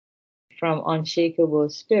from Unshakable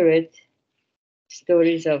Spirit,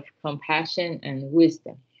 Stories of Compassion and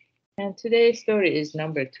Wisdom. And today's story is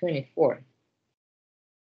number 24.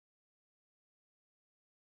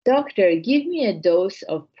 Doctor, give me a dose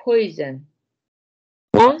of poison.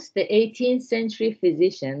 Once the 18th century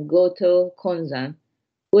physician Goto Konzan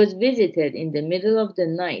was visited in the middle of the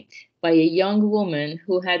night by a young woman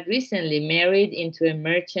who had recently married into a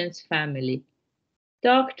merchant's family.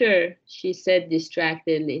 Doctor, she said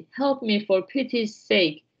distractedly, help me for pity's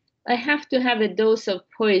sake. I have to have a dose of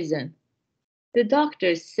poison. The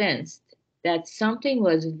doctor sensed that something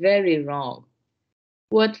was very wrong.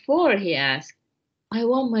 What for? He asked. I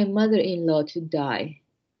want my mother-in-law to die.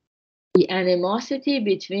 The animosity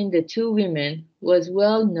between the two women was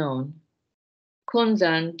well known.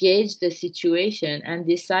 Konzan gauged the situation and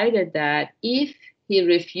decided that if he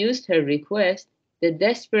refused her request, the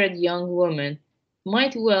desperate young woman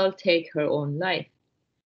might well take her own life.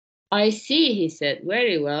 I see, he said.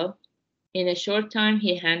 Very well. In a short time,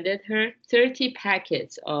 he handed her 30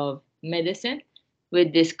 packets of medicine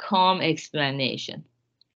with this calm explanation.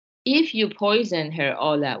 If you poison her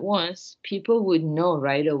all at once, people would know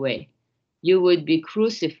right away. You would be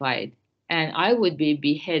crucified, and I would be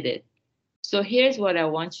beheaded. So here's what I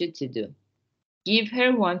want you to do. Give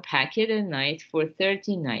her one packet a night for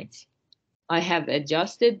 30 nights. I have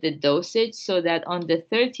adjusted the dosage so that on the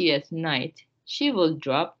 30th night, she will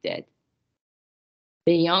drop dead.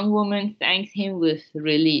 The young woman thanked him with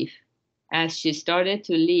relief. As she started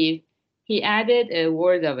to leave, he added a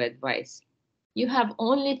word of advice. You have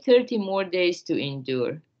only 30 more days to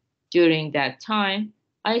endure. During that time,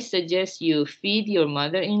 I suggest you feed your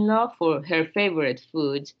mother-in-law for her favorite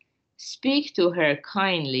foods, speak to her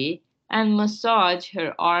kindly, and massage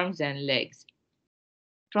her arms and legs.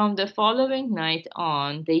 From the following night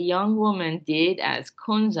on, the young woman did as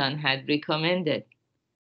Konzan had recommended.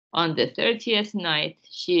 On the 30th night,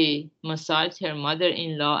 she massaged her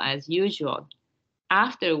mother-in-law as usual.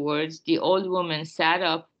 Afterwards, the old woman sat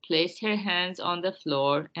up, placed her hands on the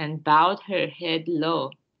floor, and bowed her head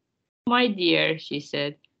low. My dear, she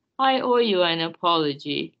said, I owe you an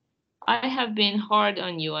apology. I have been hard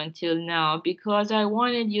on you until now because I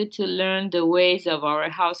wanted you to learn the ways of our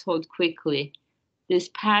household quickly. This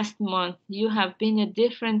past month, you have been a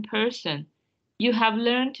different person. You have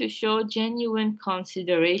learned to show genuine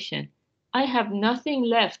consideration. I have nothing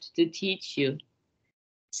left to teach you.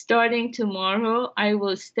 Starting tomorrow, I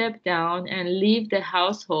will step down and leave the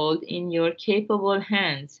household in your capable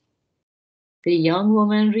hands. The young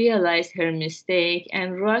woman realized her mistake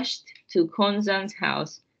and rushed to Konzan's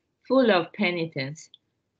house, full of penitence.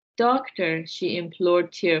 Doctor, she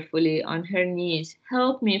implored tearfully on her knees,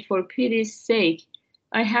 help me for pity's sake.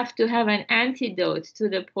 I have to have an antidote to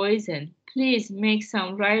the poison. Please make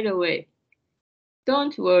some right away.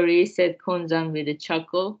 Don't worry, said Konzan with a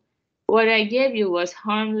chuckle. What I gave you was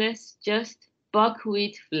harmless, just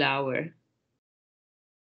buckwheat flour.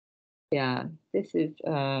 Yeah, this is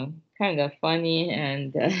kind of funny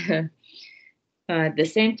and at the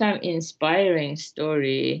same time inspiring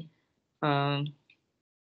story. Um,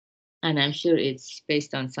 and I'm sure it's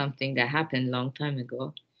based on something that happened a long time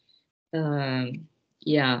ago.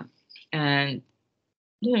 Yeah, and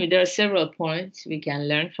there are several points we can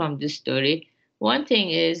learn from this story. One thing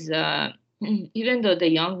is, even though the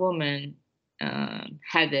young woman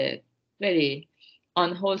had a very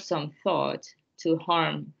unwholesome thought to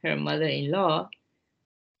harm her mother-in-law,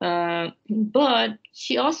 but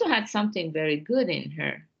she also had something very good in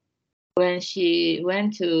her. When she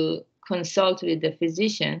went to consult with the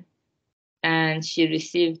physician and she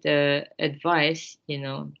received advice,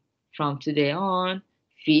 from today on,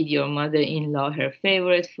 feed your mother-in-law her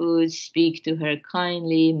favorite foods, speak to her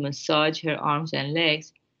kindly, massage her arms and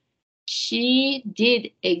legs. She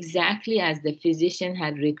did exactly as the physician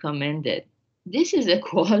had recommended. This is a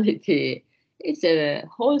quality. It's a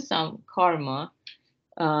wholesome karma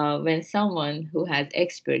when someone who has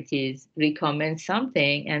expertise recommends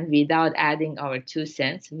something and without adding our 2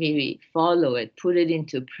 cents, we follow it, put it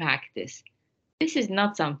into practice. This is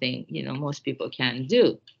not something, most people can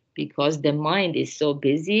do because the mind is so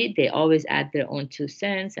busy. They always add their own 2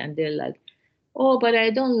 cents and they're like, oh, but I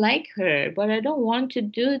don't like her, but I don't want to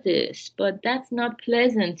do this, but that's not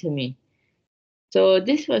pleasant to me. So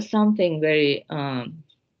this was something very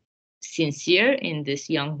sincere in this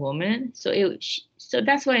young woman. So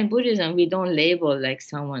that's why in Buddhism we don't label like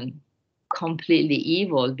someone completely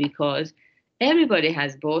evil, because everybody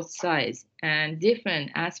has both sides and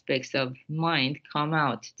different aspects of mind come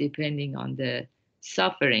out depending on the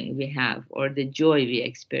suffering we have or the joy we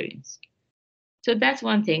experience. So that's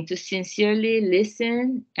one thing, to sincerely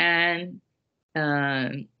listen and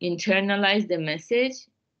internalize the message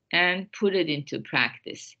and put it into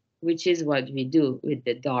practice, which is what we do with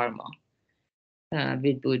the Dharma,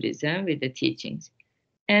 with Buddhism, with the teachings.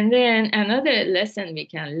 And then another lesson we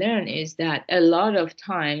can learn is that a lot of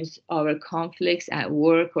times our conflicts at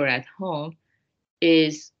work or at home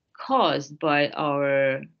is caused by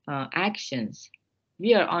our actions.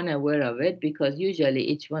 We are unaware of it because usually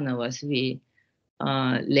each one of us, we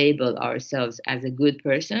label ourselves as a good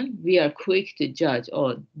person. We are quick to judge,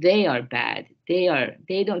 oh, they are bad. They're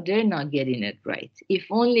not getting it right. If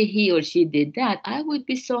only he or she did that, I would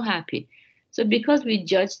be so happy. So because we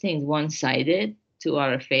judge things one-sided to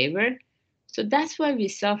our favor, so that's why we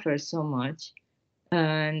suffer so much.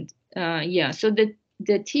 And yeah, so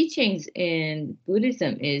the teachings in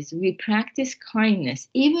Buddhism is we practice kindness,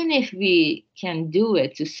 even if we can do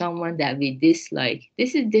it to someone that we dislike.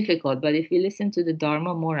 This is difficult, but if we listen to the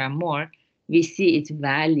Dharma more and more, we see its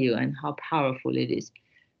value and how powerful it is.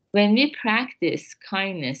 When we practice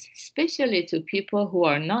kindness, especially to people who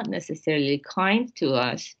are not necessarily kind to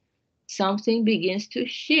us, something begins to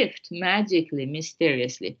shift magically,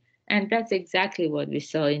 mysteriously. And that's exactly what we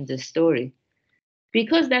saw in the story.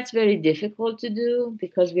 Because that's very difficult to do,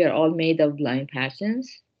 because we are all made of blind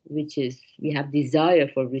passions, which is we have desire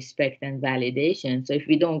for respect and validation. So if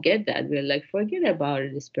we don't get that, we're like, forget about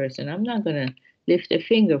this person, I'm not going to lift a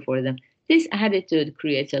finger for them. This attitude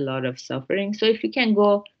creates a lot of suffering. So if we can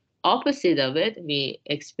go opposite of it, we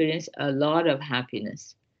experience a lot of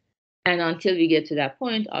happiness. And until we get to that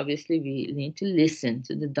point, obviously we need to listen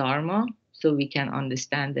to the Dharma so we can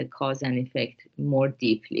understand the cause and effect more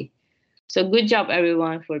deeply. So good job,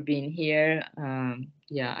 everyone, for being here.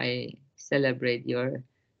 Yeah, I celebrate your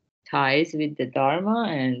ties with the Dharma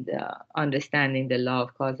and understanding the law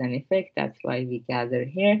of cause and effect. That's why we gather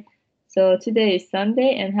here. So today is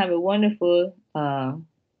Sunday, and have a wonderful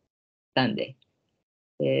Sunday.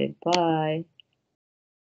 Okay, bye.